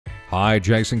Hi,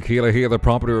 Jason Keeler here, the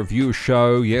Property Review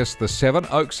Show. Yes, the Seven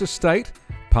Oaks Estate,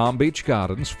 Palm Beach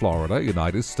Gardens, Florida,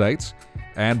 United States.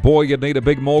 And boy, you'd need a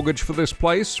big mortgage for this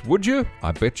place, would you?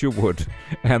 I bet you would.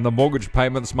 And the mortgage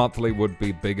payments monthly would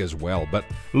be big as well. But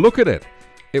look at it.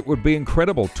 It would be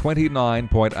incredible,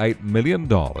 $29.8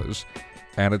 million.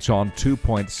 And it's on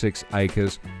 2.6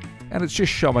 acres. And it's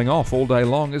just showing off all day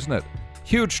long, isn't it?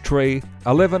 Huge tree,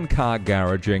 11-car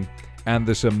garaging, and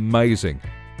this amazing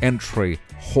entry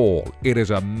hall. It is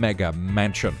a mega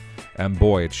mansion, and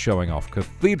boy, it's showing off.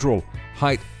 Cathedral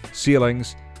height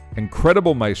ceilings,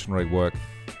 incredible masonry work.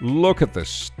 Look at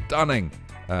this stunning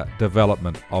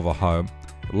development of a home.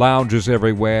 Lounges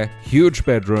everywhere, huge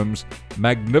bedrooms,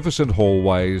 magnificent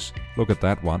hallways. Look at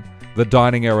that one. The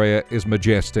dining area is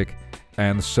majestic,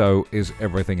 and so is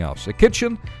everything else. A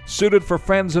kitchen suited for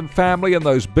friends and family and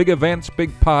those big events,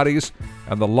 big parties,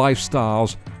 and the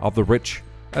lifestyles of the rich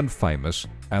and famous.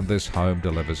 And this home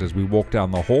delivers. As we walk down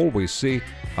the hall, we see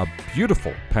a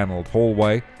beautiful paneled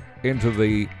hallway into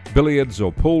the billiards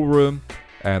or pool room,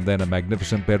 and then a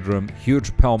magnificent bedroom,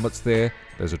 huge pelmets there.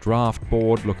 There's a draft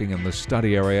board looking in the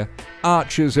study area,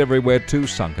 arches everywhere too,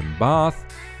 sunken bath,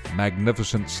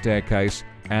 magnificent staircase,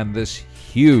 and this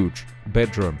huge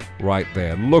bedroom right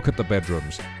there. Look at the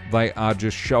bedrooms. They are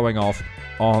just showing off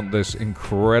on this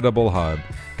incredible home.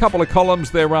 Couple of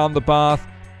columns there around the bath,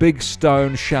 big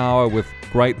stone shower with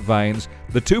great vanes.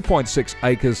 The 2.6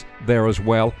 acres there as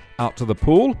well. Out to the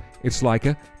pool, it's like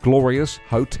a glorious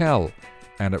hotel.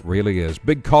 And it really is.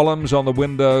 Big columns on the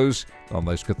windows, on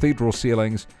those cathedral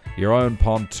ceilings, your own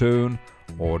pontoon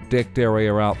or decked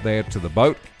area out there to the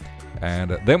boat.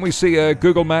 And then we see a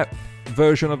Google Map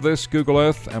version of this, Google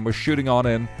Earth, and we're shooting on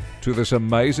in to this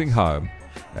amazing home.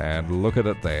 And look at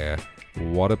it there.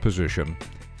 What a position.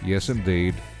 Yes,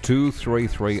 indeed.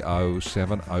 2330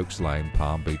 Seven Oaks Lane,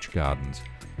 Palm Beach Gardens.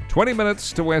 20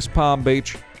 minutes to West Palm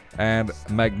Beach, and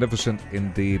magnificent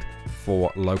indeed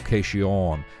for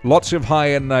location. Lots of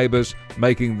high-end neighbors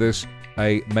making this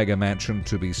a mega mansion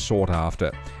to be sought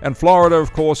after. And Florida,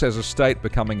 of course, as a state,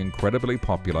 becoming incredibly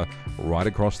popular right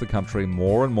across the country.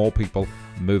 More and more people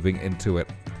moving into it.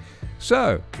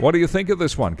 So, what do you think of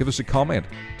this one? Give us a comment.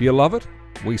 Do you love it?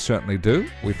 We certainly do.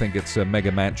 We think it's a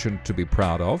mega mansion to be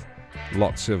proud of.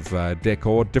 Lots of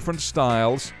decor, different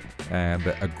styles, and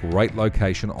a great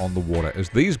location on the water, as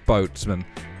these boatsmen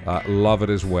love it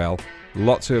as well.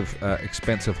 Lots of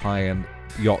expensive high-end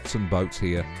yachts and boats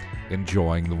here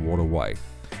enjoying the waterway.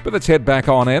 But let's head back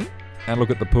on in and look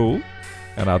at the pool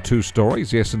and our 2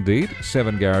 stories. Yes, indeed,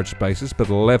 7 garage spaces, but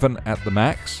 11 at the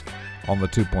max. On the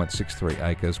 2.63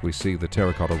 acres, we see the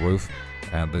terracotta roof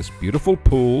and this beautiful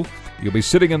pool. You'll be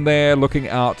sitting in there looking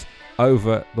out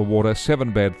over the water.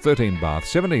 7-bed, 13-bath,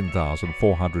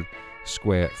 17,400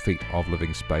 square feet of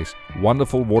living space.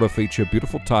 Wonderful water feature,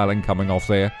 beautiful tiling coming off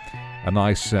there. A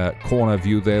nice corner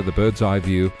view there, the bird's eye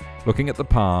view, looking at the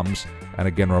palms, and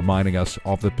again reminding us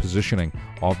of the positioning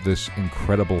of this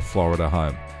incredible Florida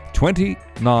home.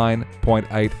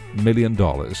 $29.8 million.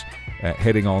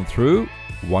 Heading on through,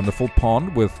 wonderful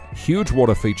pond with huge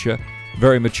water feature,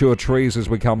 very mature trees as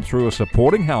we come through, a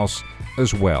supporting house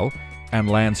as well, and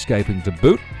landscaping to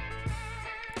boot.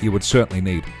 You would certainly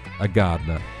need a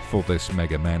gardener for this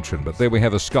mega mansion. But there we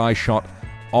have a sky shot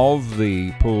of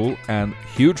the pool and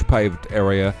huge paved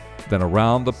area then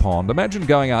around the pond. Imagine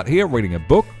going out here, reading a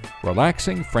book,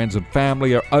 relaxing, friends and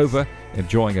family are over,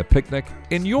 enjoying a picnic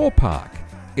in your park,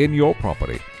 in your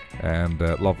property. And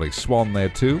lovely swan there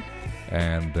too,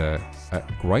 and a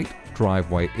great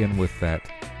driveway in with that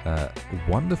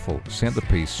wonderful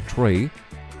centerpiece tree,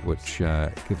 which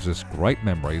gives us great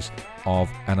memories of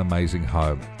an amazing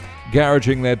home.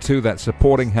 Garaging there too, that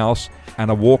supporting house,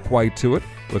 and a walkway to it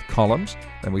with columns.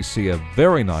 Then we see a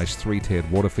very nice 3-tiered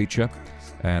water feature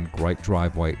and great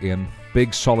driveway in.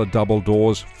 Big solid double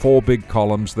doors, 4 big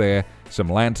columns there, some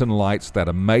lantern lights, that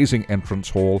amazing entrance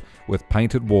hall with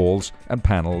painted walls and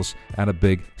panels, and a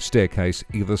big staircase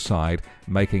either side,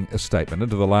 making a statement.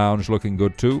 Into the lounge, looking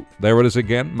good too. There it is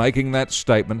again, making that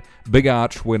statement. Big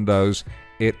arch windows.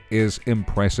 It is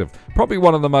impressive. Probably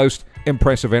one of the most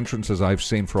impressive entrances I've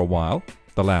seen for a while.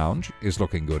 The lounge is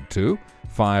looking good too.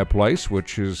 Fireplace,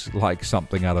 which is like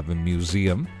something out of a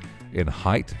museum in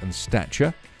height and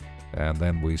stature. And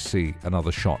then we see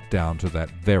another shot down to that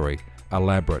very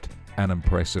elaborate and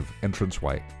impressive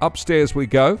entranceway. Upstairs we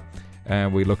go,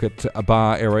 and we look at a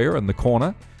bar area in the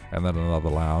corner, and then another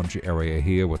lounge area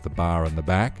here with the bar in the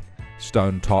back.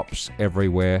 Stone tops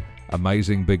everywhere,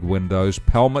 amazing big windows,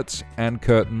 pelmets and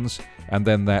curtains, and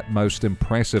then that most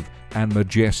impressive and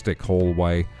majestic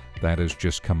hallway that is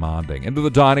just commanding. Into the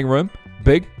dining room,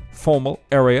 big formal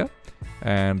area,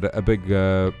 and a big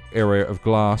area of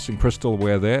glass and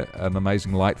crystalware there, an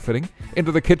amazing light fitting.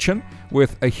 Into the kitchen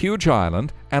with a huge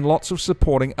island and lots of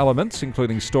supporting elements,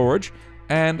 including storage,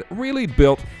 and really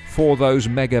built for those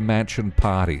mega mansion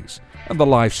parties and the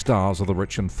lifestyles of the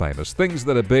rich and famous. Things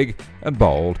that are big and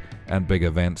bold and big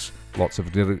events, lots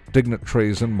of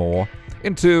dignitaries and more.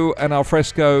 Into an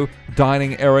alfresco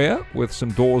dining area with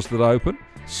some doors that open,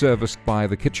 serviced by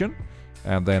the kitchen,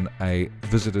 and then a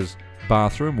visitor's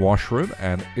bathroom, washroom,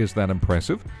 and is that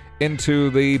impressive? Into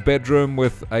the bedroom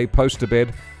with a poster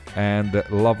bed and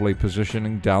lovely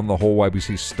positioning down the hallway. We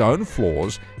see stone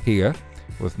floors here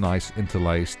with nice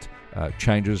interlaced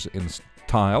changes in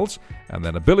tiles, and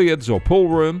then a billiards or pool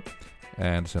room,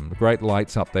 and some great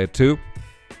lights up there too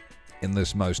in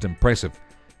this most impressive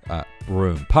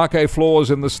room. Parquet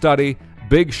floors in the study,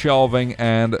 big shelving,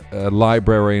 and a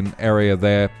librarian area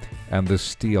there, and this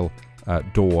steel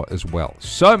door as well.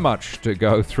 So much to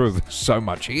go through, so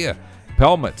much here.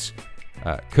 Pelmets,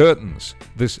 curtains,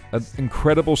 this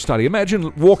incredible study.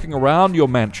 Imagine walking around your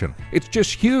mansion. It's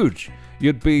just huge.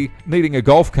 You'd be needing a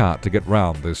golf cart to get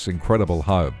round this incredible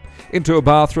home. Into a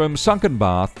bathroom, sunken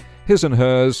bath, his and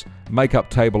hers,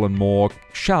 makeup table and more,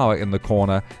 shower in the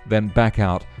corner, then back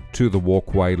out to the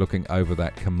walkway looking over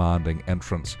that commanding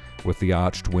entrance with the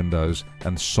arched windows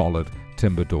and solid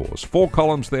timber doors. 4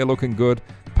 columns there looking good,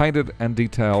 painted and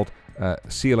detailed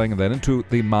ceiling, and then into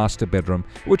the master bedroom,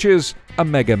 which is a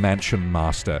mega mansion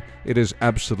master. It is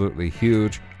absolutely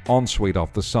huge, ensuite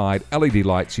off the side, LED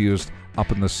lights used up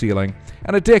in the ceiling,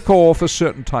 and a decor for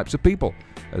certain types of people,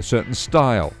 a certain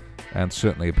style, and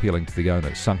certainly appealing to the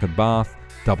owners. Sunken bath,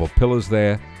 double pillars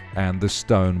there, and the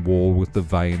stone wall with the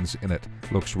veins in it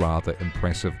looks rather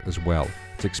impressive as well.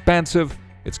 It's expansive,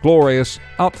 it's glorious,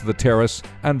 out to the terrace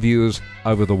and views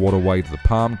over the waterway to the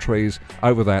palm trees,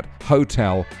 over that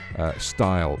hotel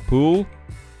style pool.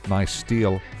 Nice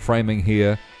steel framing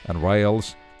here and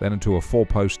rails, then into a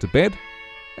 4-poster bed,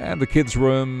 and the kids'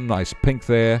 room, nice pink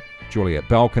there, Juliet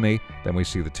balcony, then we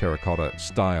see the terracotta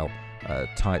style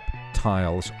type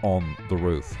tiles on the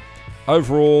roof.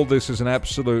 Overall, this is an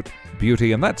absolute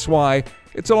beauty, and that's why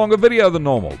it's a longer video than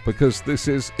normal, because this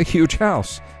is a huge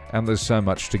house and there's so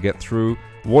much to get through.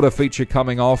 Water feature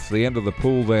coming off the end of the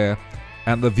pool there,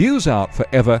 and the views out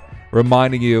forever,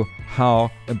 reminding you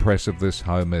how impressive this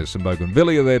home is. Some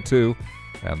bougainvillea there too,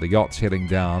 and the yachts heading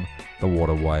down the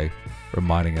waterway,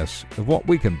 reminding us of what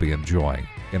we can be enjoying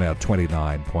in our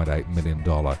 $29.8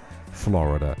 million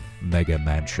Florida mega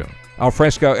mansion.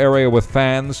 Alfresco area with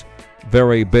fans,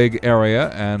 very big area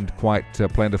and quite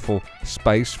plentiful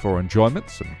space for enjoyment.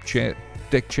 Some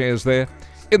deck chairs there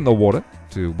in the water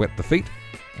to wet the feet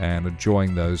and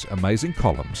enjoying those amazing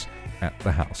columns at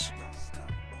the house.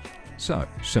 So,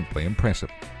 simply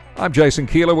impressive. I'm Jason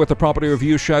Keeler with the Property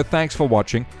Review Show. Thanks for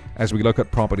watching as we look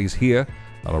at properties here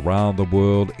and around the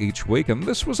world each week. And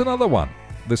this was another one,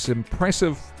 this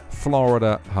impressive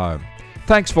Florida home.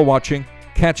 Thanks for watching.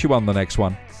 Catch you on the next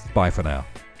one. Bye for now.